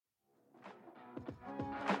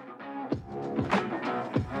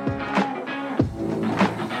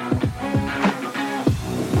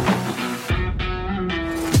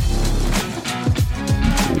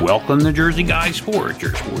Welcome to Jersey Guy Sports,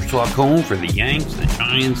 your sports talk home for the Yanks, the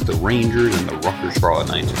Giants, the Rangers, and the Rutgers Charlotte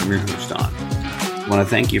Knights. I'm your host, Don. I want to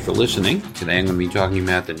thank you for listening. Today I'm going to be talking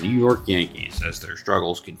about the New York Yankees as their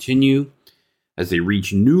struggles continue, as they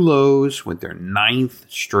reach new lows with their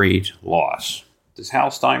 9th straight loss. Does Hal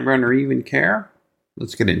Steinbrenner even care?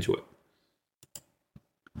 Let's get into it.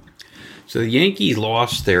 So the Yankees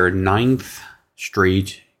lost their 9th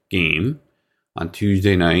straight game on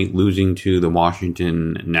Tuesday night, losing to the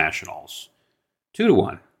Washington Nationals.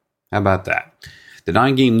 2-1. How about that? The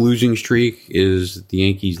 9-game losing streak is the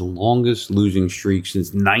Yankees' longest losing streak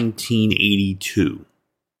since 1982.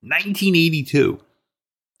 1982.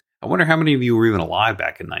 I wonder how many of you were even alive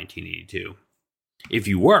back in 1982. If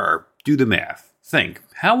you were, do the math. Think,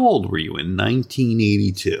 how old were you in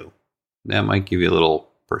 1982? That might give you a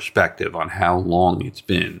little perspective on how long it's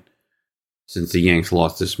been since the Yanks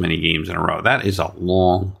lost this many games in a row. That is a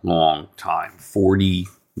long, long time.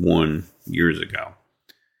 41 years ago.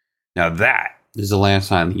 Now that is the last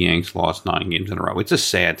time the Yanks lost 9 games in a row. It's a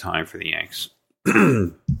sad time for the Yanks.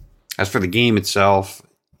 As for the game itself,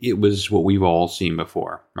 it was what we've all seen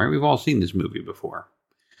before, right? We've all seen this movie before.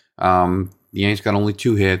 The Yanks got only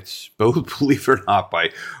 2 hits, both, believe it or not, by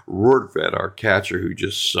Rortvedt, our catcher, who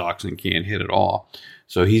just sucks and can't hit at all.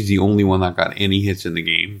 So he's the only one that got any hits in the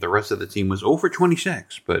game. The rest of the team was 0 for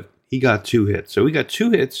 26, but he got 2 hits. So we got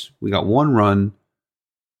 2 hits, we got 1 run,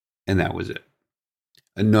 and that was it.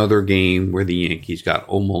 Another game where the Yankees got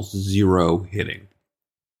almost 0 hitting.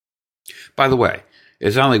 By the way,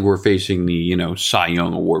 it's not like we're facing the, Cy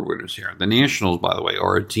Young Award winners here. The Nationals, by the way,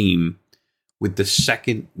 are a team with the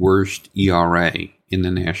 2nd worst ERA in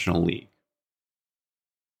the National League.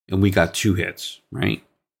 And we got 2 hits, right?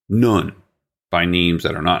 None by names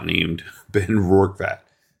that are not named Ben Rortvedt.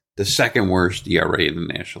 The 2nd worst ERA in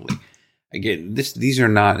the National League. Again, these are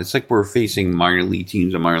not, it's like we're facing minor league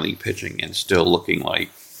teams and minor league pitching and still looking like,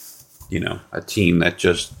 a team that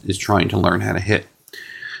just is trying to learn how to hit.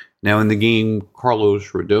 Now in the game, Carlos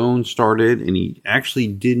Rodon started, and he actually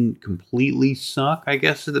didn't completely suck, I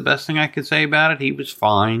guess is the best thing I could say about it. He was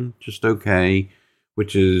fine, just okay,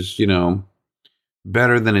 which is,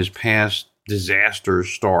 better than his past disaster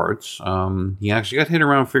starts. He actually got hit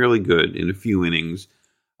around fairly good in a few innings,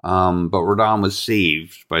 but Rodon was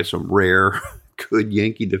saved by some rare good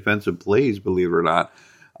Yankee defensive plays, believe it or not.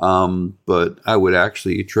 But I would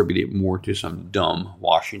actually attribute it more to some dumb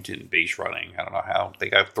Washington base running. I don't know how. They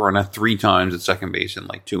got thrown out 3 times at second base in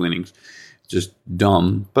like 2 innings. Just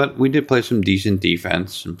dumb. But we did play some decent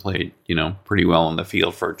defense and played, pretty well in the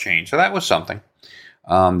field for a change. So that was something.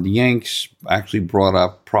 The Yanks actually brought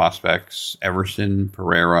up prospects Everson,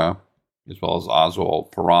 Pereira, as well as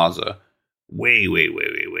Oswald Peraza way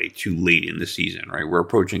too late in the season, right? We're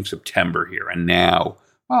approaching September here, and now,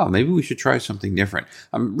 maybe we should try something different.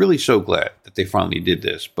 I'm really so glad that they finally did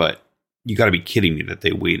this, but you got to be kidding me that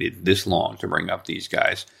they waited this long to bring up these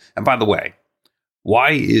guys. And by the way,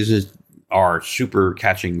 why isn't our super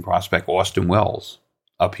catching prospect Austin Wells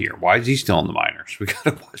up here? Why is he still in the minors? We got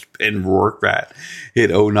to watch Ben Rortvedt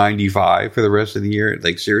hit .095 for the rest of the year.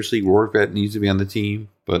 Like, seriously, Rortvedt needs to be on the team.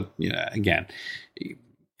 But, again,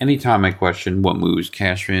 anytime I question what moves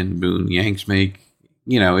Cashman, Boone, the Yanks make,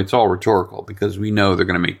 it's all rhetorical because we know they're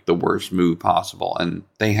going to make the worst move possible, and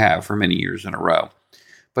they have for many years in a row.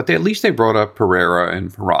 But at least they brought up Pereira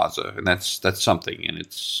and Peraza, and that's something, and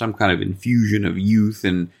it's some kind of infusion of youth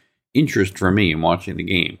and interest for me in watching the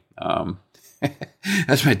game.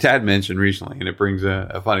 As my dad mentioned recently, and it brings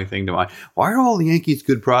a funny thing to mind. Why are all the Yankees'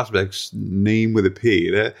 good prospects named with a P?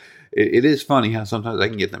 It is funny how sometimes I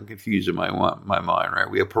can get them confused in my mind, right?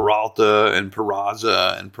 We have Peralta and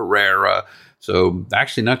Peraza and Pereira. So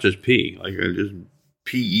actually not just P, like just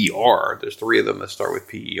P-E-R. There's 3 of them that start with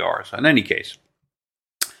P-E-R. So in any case,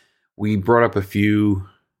 we brought up a few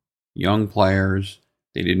young players.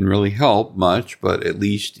 They didn't really help much, but at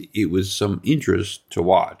least it was some interest to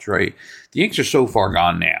watch, right? The Yanks are so far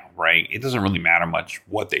gone now, right? It doesn't really matter much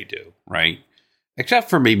what they do, right? Except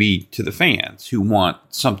for maybe to the fans who want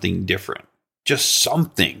something different. Just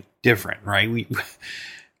something different, right? We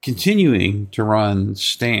continuing to run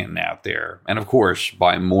Stanton out there. And of course,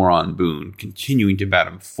 by moron Boone, continuing to bat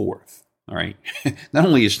him 4th, all right? Not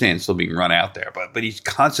only is Stanton still being run out there, but he's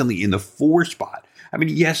constantly in the 4 spot. I mean,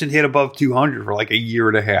 he hasn't hit above 200 for like a year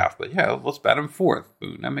and a half. But yeah, let's bat him 4th,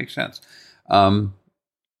 Boone. That makes sense. We're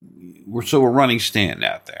running Stanton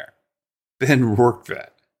out there. Ben Rortvedt,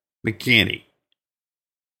 McKinney,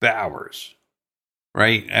 Bowers,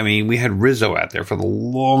 right? I mean, we had Rizzo out there for the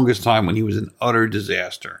longest time when he was an utter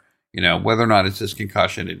disaster. Whether or not it's his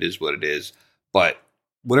concussion, it is what it is. But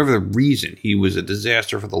whatever the reason, he was a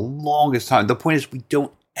disaster for the longest time. The point is, we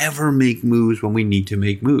don't ever make moves when we need to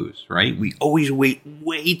make moves, right? We always wait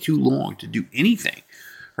way too long to do anything,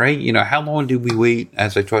 right? How long did we wait,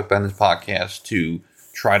 as I talked about in this podcast, to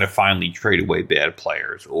try to finally trade away bad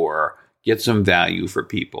players or get some value for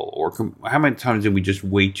people? Or how many times did we just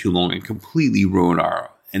wait too long and completely ruin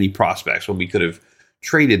any prospects when we could have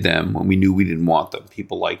traded them when we knew we didn't want them?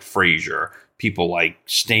 People like Frazier, people like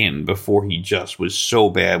Stanton before he just was so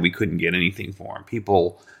bad we couldn't get anything for him.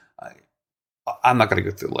 I'm not going to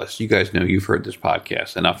go through the list. You guys know, you've heard this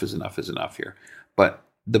podcast. Enough is enough is enough here. But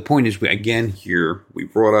the point is, we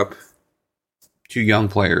brought up 2 young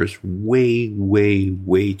players way, way,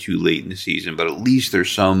 way too late in the season. But at least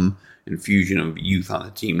there's some infusion of youth on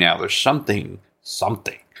the team now. There's something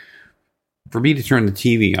for me to turn the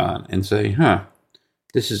TV on and say,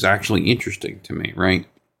 this is actually interesting to me, right?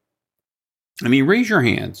 I mean, raise your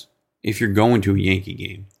hands if you're going to a Yankee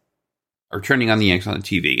game or turning on the Yanks on the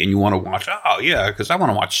TV and you want to watch, because I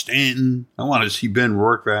want to watch Stanton. I want to see Ben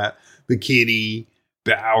Rorschach, McKinney,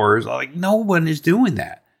 Bowers. Like, no one is doing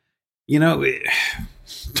that.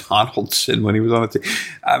 Donaldson, when he was on the team.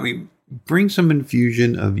 I mean, bring some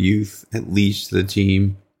infusion of youth at least to the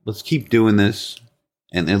team. Let's keep doing this.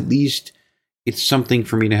 And at least it's something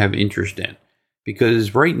for me to have interest in.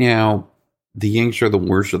 Because right now, the Yanks are the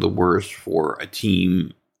worst of the worst for a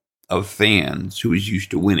team of fans who is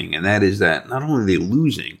used to winning. And that is that not only are they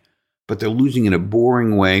losing, but they're losing in a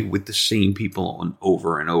boring way with the same people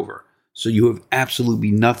over and over. So you have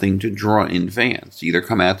absolutely nothing to draw in fans to either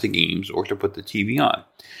come out to games or to put the TV on.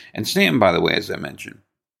 And Stanton, by the way, as I mentioned,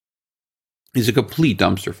 is a complete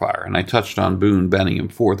dumpster fire. And I touched on Boone batting him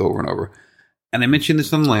 4th over and over. And I mentioned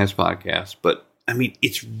this on the last podcast, but I mean,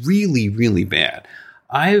 it's really, really bad.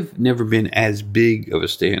 I've never been as big of a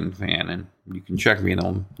Stanton fan, and you can check me in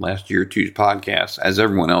on last year or two's podcast, as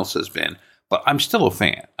everyone else has been, but I'm still a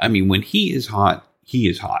fan. I mean, when he is hot, he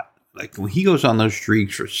is hot. Like, when he goes on those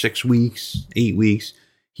streaks for 6 weeks, 8 weeks,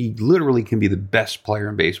 he literally can be the best player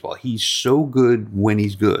in baseball. He's so good when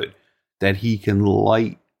he's good that he can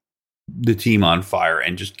light the team on fire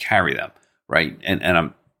and just carry them, right?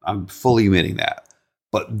 And I'm fully admitting that.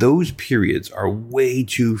 But those periods are way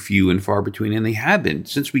too few and far between, and they have been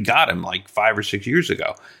since we got him like 5 or 6 years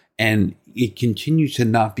ago. And it continues to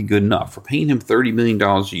not be good enough. For paying him $30 million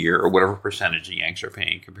a year, or whatever percentage the Yanks are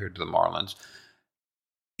paying compared to the Marlins,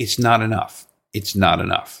 it's not enough. It's not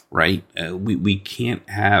enough, right? We can't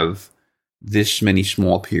have this many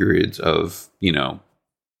small periods of,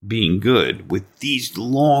 being good with these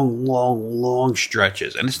long, long, long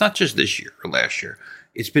stretches. And it's not just this year or last year.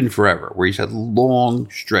 It's been forever where he's had long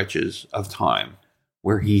stretches of time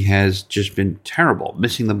where he has just been terrible,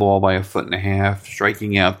 missing the ball by 1.5 feet,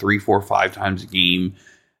 striking out 3, 4, 5 times a game,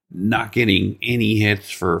 not getting any hits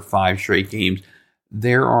for 5 straight games.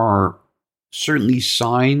 There are certainly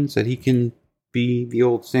signs that he can be the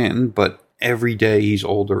old Stanton, but every day he's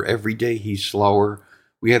older, every day he's slower.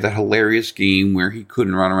 We had that hilarious game where he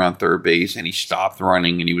couldn't run around third base and he stopped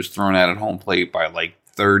running and he was thrown out at home plate by like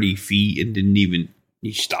 30 feet and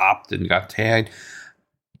he stopped and got tagged.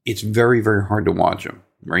 It's very, very hard to watch him,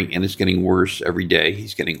 right? And it's getting worse every day.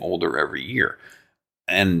 He's getting older every year.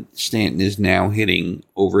 And Stanton is now hitting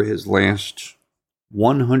over his last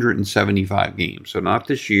 175 games. So not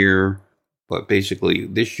this year, but basically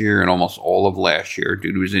this year and almost all of last year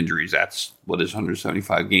due to his injuries. That's what his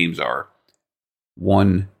 175 games are.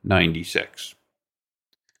 196.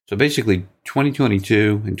 So basically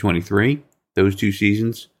 2022 and 23, those 2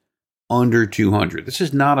 seasons, under 200. This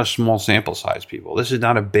is not a small sample size, people. This is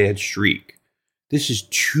not a bad streak. This is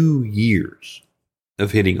 2 years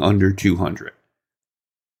of hitting under 200.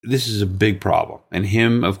 This is a big problem. And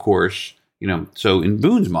him, of course, so in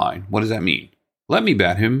Boone's mind, what does that mean? Let me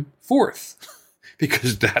bat him 4th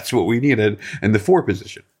because that's what we needed in the 4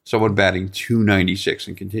 position. Someone batting 296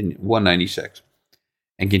 and 196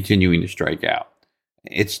 and continuing to strike out.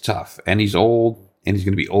 It's tough. And he's old and he's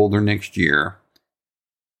going to be older next year.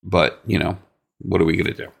 But, what are we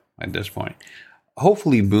going to do at this point?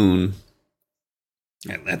 Hopefully Boone,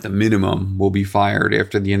 at the minimum, will be fired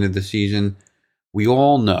after the end of the season. We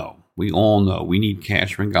all know we need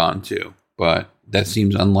Cashman gone too. But that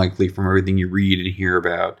seems unlikely from everything you read and hear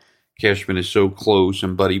about. Cashman is so close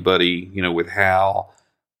and buddy-buddy, with Hal,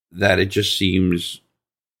 that it just seems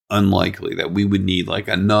unlikely that we would need like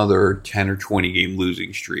another 10 or 20 game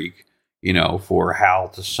losing streak, for Hal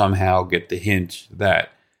to somehow get the hint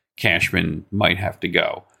that Cashman might have to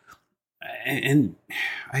go. And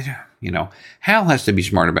Hal has to be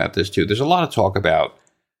smart about this too. There's a lot of talk about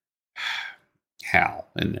Hal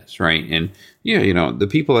in this, right? And the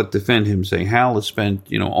people that defend him say Hal has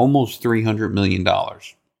spent, almost $300 million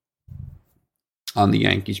on the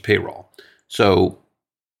Yankees payroll. So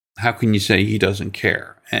how can you say he doesn't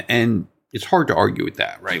care? And it's hard to argue with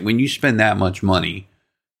that, right? When you spend that much money,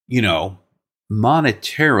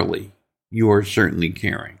 monetarily, you are certainly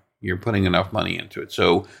caring. You're putting enough money into it.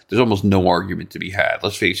 So there's almost no argument to be had.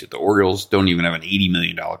 Let's face it, the Orioles don't even have an $80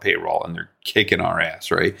 million payroll, and they're kicking our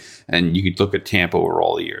ass, right? And you could look at Tampa over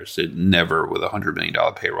all the years. They're never with a $100 million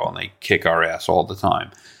payroll, and they kick our ass all the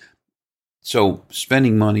time. So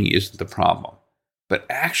spending money isn't the problem. But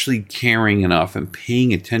actually caring enough and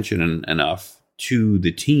paying attention enough to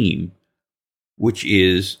the team, which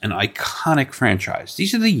is an iconic franchise.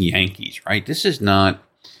 These are the Yankees, right? This is not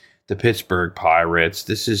the Pittsburgh Pirates.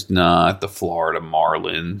 This is not the Florida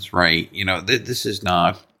Marlins, right? This is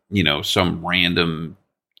not, some random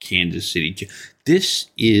Kansas City. This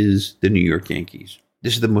is the New York Yankees.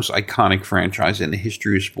 This is the most iconic franchise in the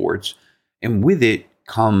history of sports. And with it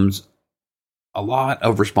comes a lot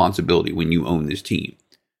of responsibility when you own this team,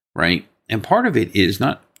 right? And part of it is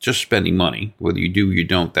not just spending money. Whether you do or you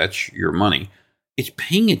don't, that's your money. It's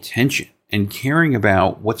paying attention and caring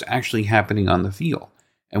about what's actually happening on the field.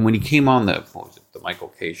 And when he came on the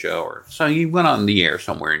Michael K show, so he went on the air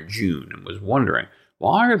somewhere in June and was wondering,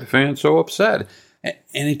 why are the fans so upset? And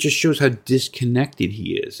it just shows how disconnected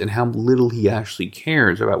he is and how little he actually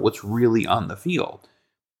cares about what's really on the field.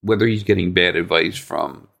 Whether he's getting bad advice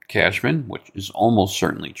from Cashman, which is almost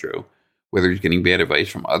certainly true, whether he's getting bad advice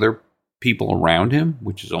from other people around him,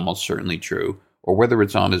 which is almost certainly true, or whether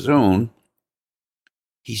it's on his own,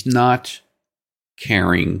 he's not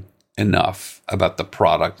caring enough about the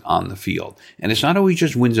product on the field. And it's not always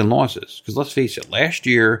just wins and losses, because let's face it, last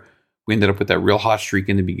year we ended up with that real hot streak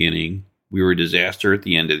in the beginning. We were a disaster at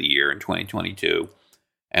the end of the year in 2022,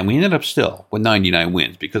 and we ended up still with 99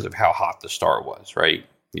 wins because of how hot the start was, right?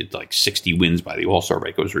 It's like 60 wins by the All-Star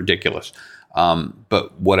break. It was ridiculous.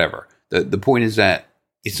 But whatever. The point is that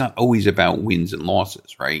it's not always about wins and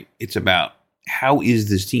losses, right? It's about how is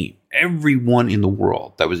this team? Everyone in the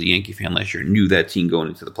world that was a Yankee fan last year knew that team going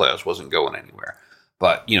into the playoffs wasn't going anywhere.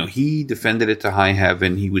 But, he defended it to high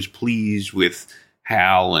heaven. He was pleased with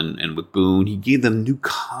Hal and with Boone. He gave them new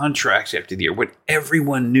contracts after the year. When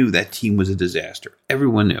everyone knew that team was a disaster.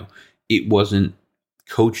 Everyone knew. It wasn't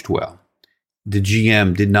coached well. The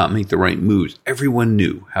GM did not make the right moves. Everyone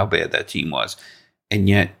knew how bad that team was. And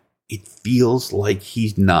yet, it feels like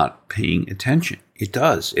he's not paying attention. It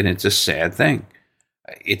does. And it's a sad thing.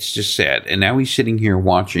 It's just sad. And now he's sitting here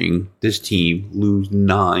watching this team lose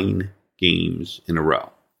 9 games in a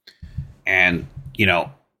row. And,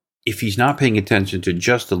 if he's not paying attention to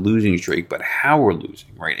just the losing streak, but how we're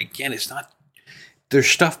losing, right? Again, it's not, there's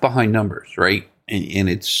stuff behind numbers, right? And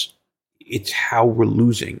it's how we're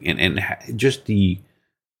losing and just the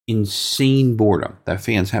insane boredom that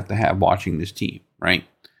fans have to have watching this team, right?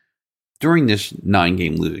 During this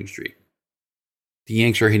 9-game losing streak, the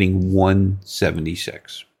Yanks are hitting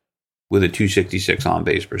 176 with a 266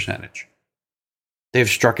 on-base percentage. They have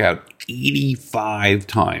struck out 85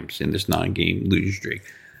 times in this 9-game losing streak.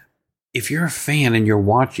 If you're a fan and you're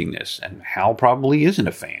watching this, and Hal probably isn't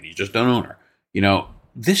a fan, he's just an owner,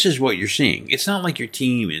 this is what you're seeing. It's not like your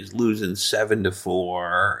team is losing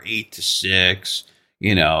 7-4, 8-6,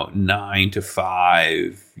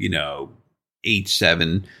 9-5,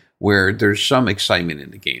 8-7, where there's some excitement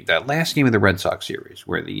in the game. That last game of the Red Sox series,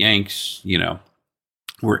 where the Yanks,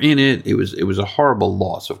 were in it. It was a horrible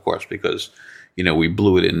loss, of course, because we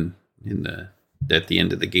blew it at the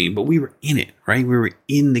end of the game, but we were in it, right? We were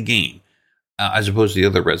in the game, as opposed to the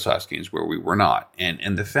other Red Sox games where we were not.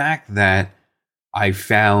 And the fact that I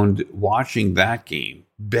found watching that game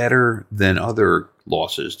better than other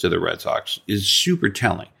losses to the Red Sox is super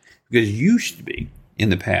telling, because used to be in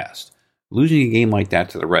the past, losing a game like that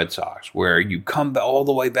to the Red Sox, where you come all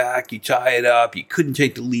the way back, you tie it up, you couldn't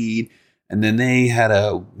take the lead, and then they had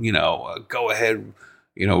a go-ahead,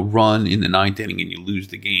 run in the 9th inning and you lose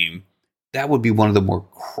the game. That would be one of the more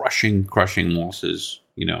crushing losses,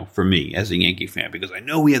 for me as a Yankee fan, because I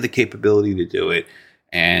know we had the capability to do it.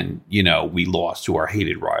 And, we lost to our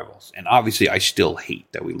hated rivals. And obviously, I still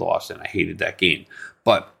hate that we lost, and I hated that game.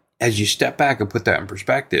 But as you step back and put that in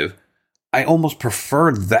perspective, I almost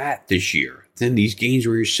prefer that this year than these games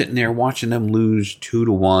where you're sitting there watching them lose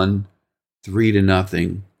 2-1,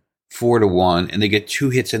 3-0, 4-1, and they get 2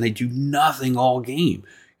 hits and they do nothing all game.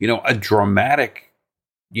 A dramatic,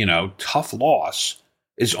 tough loss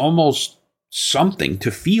is almost something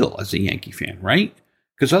to feel as a Yankee fan, right?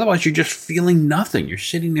 Because otherwise you're just feeling nothing. You're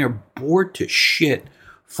sitting there bored to shit,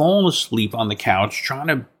 falling asleep on the couch, trying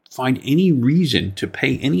to find any reason to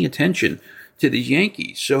pay any attention to the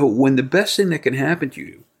Yankees. So when the best thing that can happen to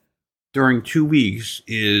you during 2 weeks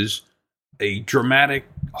is a dramatic,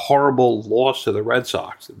 horrible loss to the Red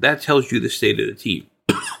Sox. That tells you the state of the team.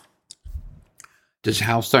 Does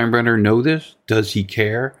Hal Steinbrenner know this? Does he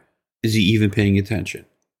care? Is he even paying attention?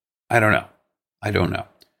 I don't know.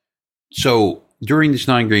 So during this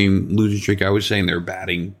 9-game losing streak, I was saying they're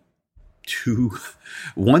batting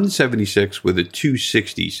 176 with a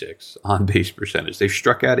 266 on base percentage. They've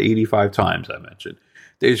struck out 85 times, I mentioned.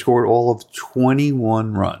 They scored all of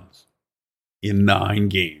 21 runs in 9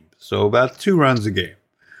 games. So about 2 runs a game.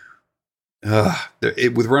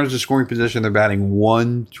 With runners in scoring position, they're batting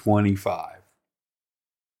 125.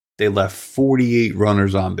 They left 48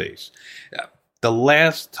 runners on base. The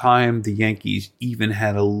last time the Yankees even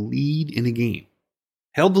had a lead in a game,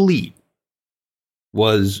 held the lead,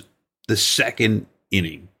 was the 2nd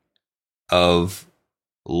inning of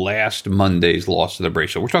last Monday's loss to the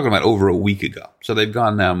Braves. So we're talking about over a week ago. So they've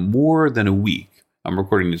gone now more than a week. I'm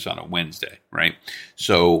recording this on a Wednesday, right?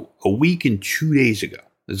 So a week and 2 days ago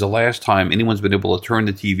is the last time anyone's been able to turn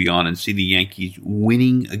the TV on and see the Yankees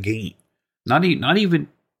winning a game. Not even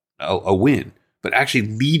a win, but actually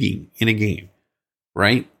leading in a game,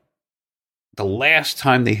 right? The last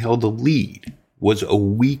time they held the lead was a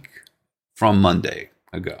week from Monday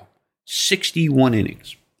ago. 61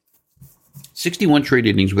 innings. 61 straight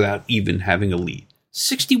innings without even having a lead.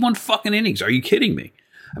 61 fucking innings. Are you kidding me?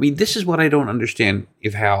 I mean, this is what I don't understand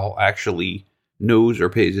if Hal actually knows or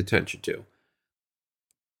pays attention to.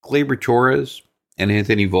 Gleyber Torres and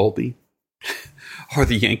Anthony Volpe are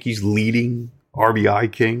the Yankees' leading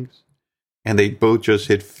RBI kings, and they both just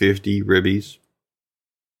hit 50 ribbies.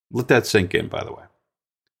 Let that sink in, by the way.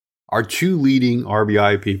 Our 2 leading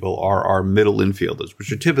RBI people are our middle infielders, which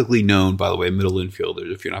are typically known, by the way, middle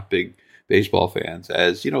infielders, if you're not big baseball fans,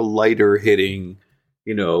 as, lighter hitting,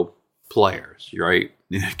 players, right?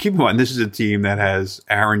 Keep in mind, this is a team that has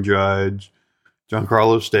Aaron Judge,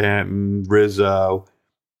 Giancarlo Stanton, Rizzo.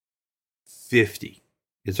 50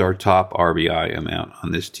 is our top RBI amount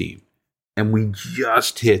on this team. And we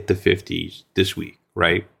just hit the 50s this week,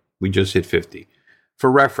 right? We just hit 50. For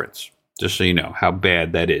reference, just so you know how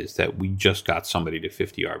bad that is, that we just got somebody to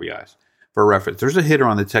 50 RBIs. For reference, there's a hitter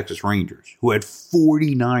on the Texas Rangers who had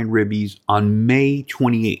 49 ribbies on May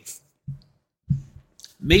 28th.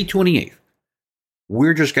 May 28th.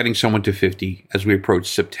 We're just getting someone to 50 as we approach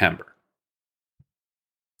September.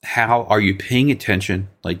 How are you paying attention?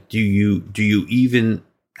 Like, do you even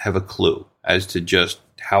have a clue as to just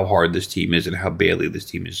how hard this team is and how badly this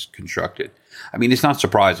team is constructed? I mean, it's not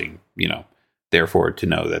surprising, therefore, to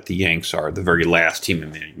know that the Yanks are the very last team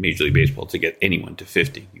in Major League Baseball to get anyone to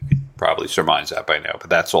 50. You could probably surmise that by now, but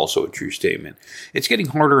that's also a true statement. It's getting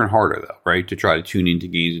harder and harder, though, right, to try to tune into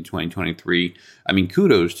games in 2023. I mean,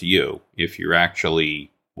 kudos to you if you're actually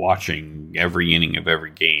watching every inning of every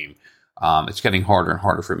game. It's getting harder and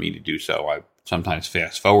harder for me to do so. I sometimes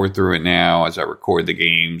fast forward through it now as I record the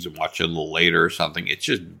games and watch it a little later or something. It's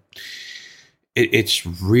just, it's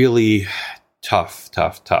really tough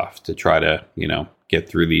to try to, get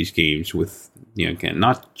through these games with, again,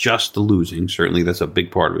 not just the losing. Certainly that's a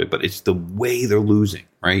big part of it, but it's the way they're losing,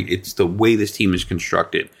 right? It's the way this team is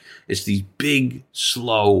constructed. It's these big,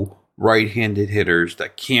 slow, right-handed hitters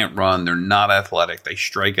that can't run. They're not athletic. They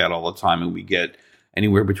strike out all the time, and we get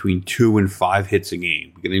anywhere between 2 and 5 hits a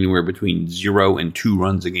game. We get anywhere between 0 and 2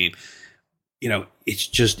 runs a game.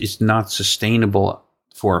 It's not sustainable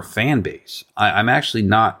for a fan base. I'm actually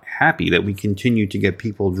not happy that we continue to get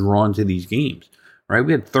people drawn to these games, right?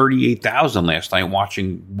 We had 38,000 last night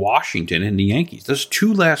watching Washington and the Yankees. There's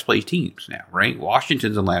 2 last place teams now, right?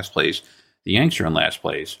 Washington's in last place. The Yanks are in last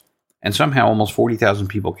place. And somehow almost 40,000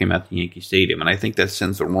 people came out to Yankee Stadium. And I think that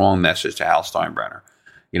sends the wrong message to Hal Steinbrenner.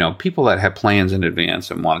 People that have plans in advance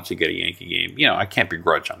and wanted to get a Yankee game, I can't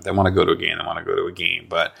begrudge them. They want to go to a game. They want to go to a game.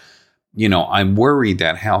 But, I'm worried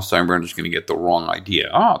that Hal Steinbrenner is going to get the wrong idea.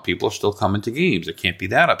 Oh, people are still coming to games. They can't be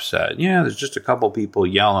that upset. Yeah, there's just a couple people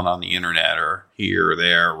yelling on the internet or here or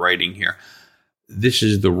there, writing here. This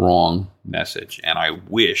is the wrong message. And I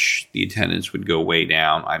wish the attendance would go way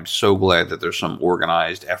down. I'm so glad that there's some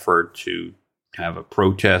organized effort to have a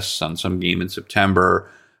protest on some game in September,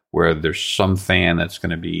 where there's some fan that's going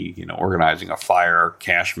to be, organizing a fire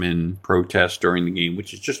Cashman protest during the game,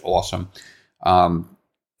 which is just awesome.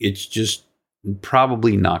 It's just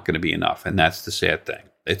probably not going to be enough, and that's the sad thing.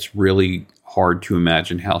 It's really hard to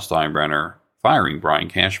imagine Hal Steinbrenner firing Brian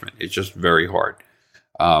Cashman. It's just very hard.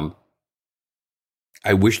 I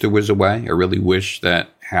wish there was a way. I really wish that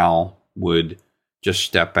Hal would just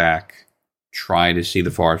step back, try to see the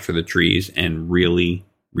forest for the trees, and really,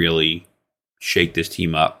 really shake this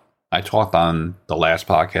team up. I talked on the last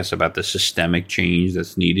podcast about the systemic change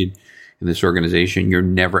that's needed in this organization, you're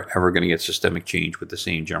never, ever going to get systemic change with the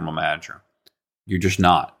same general manager. You're just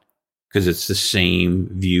not, because it's the same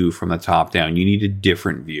view from the top down. You need a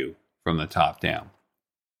different view from the top down.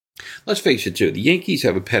 Let's face it, too. The Yankees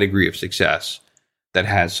have a pedigree of success that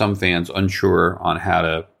has some fans unsure on how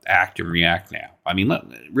to act and react now. I mean,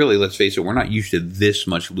 let's face it, we're not used to this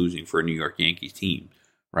much losing for a New York Yankees team,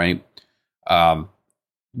 right?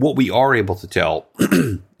 What we are able to tell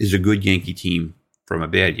is a good Yankee team from a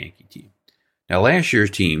bad Yankee team. Now, last year's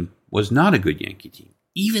team was not a good Yankee team,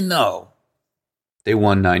 even though they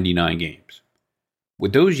won 99 games.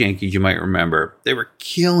 With those Yankees, you might remember, they were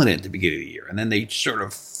killing it at the beginning of the year, and then they sort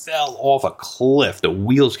of fell off a cliff. The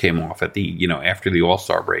wheels came off at the, after the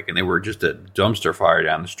All-Star break, and they were just a dumpster fire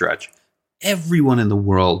down the stretch. Everyone in the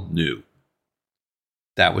world knew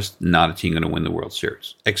that was not a team going to win the World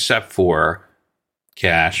Series, except for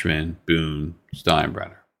Cashman, Boone,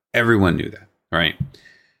 Steinbrenner. Everyone knew that, right?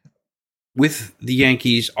 With the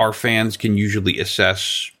Yankees, our fans can usually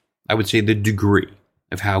assess, I would say, the degree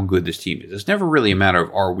of how good this team is. It's never really a matter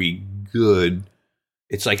of, are we good?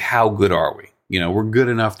 It's like, how good are we? We're good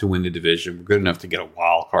enough to win the division. We're good enough to get a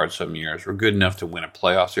wild card some years. We're good enough to win a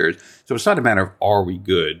playoff series. So it's not a matter of, are we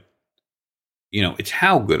good? It's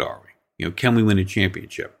how good are we? Can we win a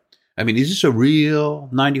championship? I mean, is this a real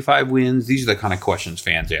 95 wins? These are the kind of questions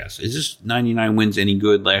fans ask. Is this 99 wins any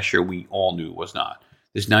good? Last year, we all knew it was not.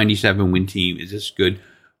 This 97 win team, is this good?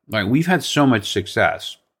 All right, we've had so much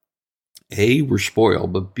success. A, we're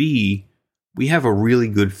spoiled, but B, we have a really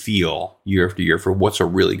good feel year after year for what's a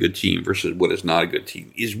really good team versus what is not a good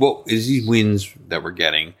team. Is these wins that we're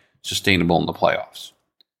getting sustainable in the playoffs?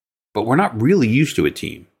 But we're not really used to a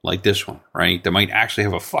team like this one, right? That might actually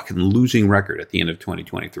have a fucking losing record at the end of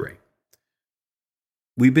 2023.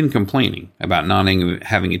 We've been complaining about not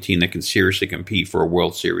having a team that can seriously compete for a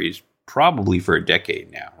World Series probably for a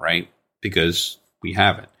decade now, right? Because we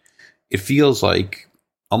haven't. It feels like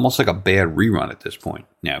almost like a bad rerun at this point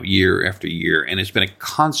now, year after year. And it's been a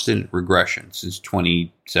constant regression since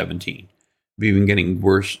 2017. We've been getting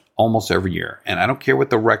worse almost every year. And I don't care what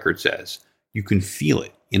the record says. You can feel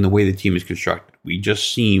it in the way the team is constructed. We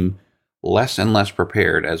just seem less and less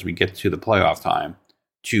prepared as we get to the playoff time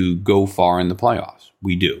to go far in the playoffs.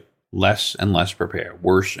 We do. Less and less prepared.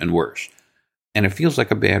 Worse and worse. And it feels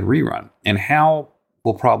like a bad rerun. And Hal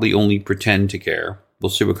will probably only pretend to care. We'll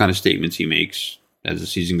see what kind of statements he makes as the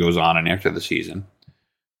season goes on and after the season.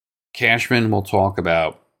 Cashman will talk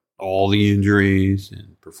about all the injuries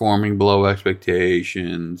and performing below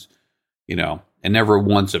expectations, and never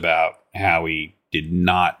once about how he did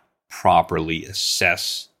not properly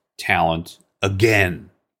assess talent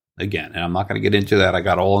again. And I'm not going to get into that. I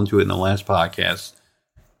got all into it in the last podcast.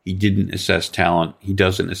 He didn't assess talent. He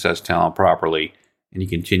doesn't assess talent properly. And he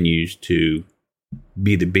continues to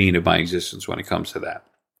be the bane of my existence when it comes to that.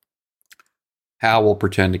 Hal will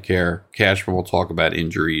pretend to care. Cashman will talk about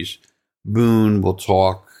injuries. Boone will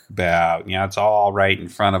talk about, it's all right in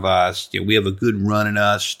front of us. We have a good run in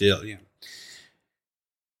us still.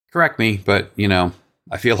 Correct me, but,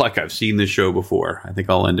 I feel like I've seen this show before. I think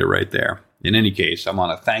I'll end it right there. In any case, I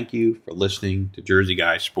want to thank you for listening to Jersey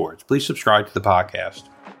Guys Sports. Please subscribe to the podcast.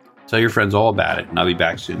 Tell your friends all about it, and I'll be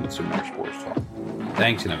back soon with some more sports talk.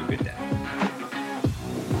 Thanks, and have a good day.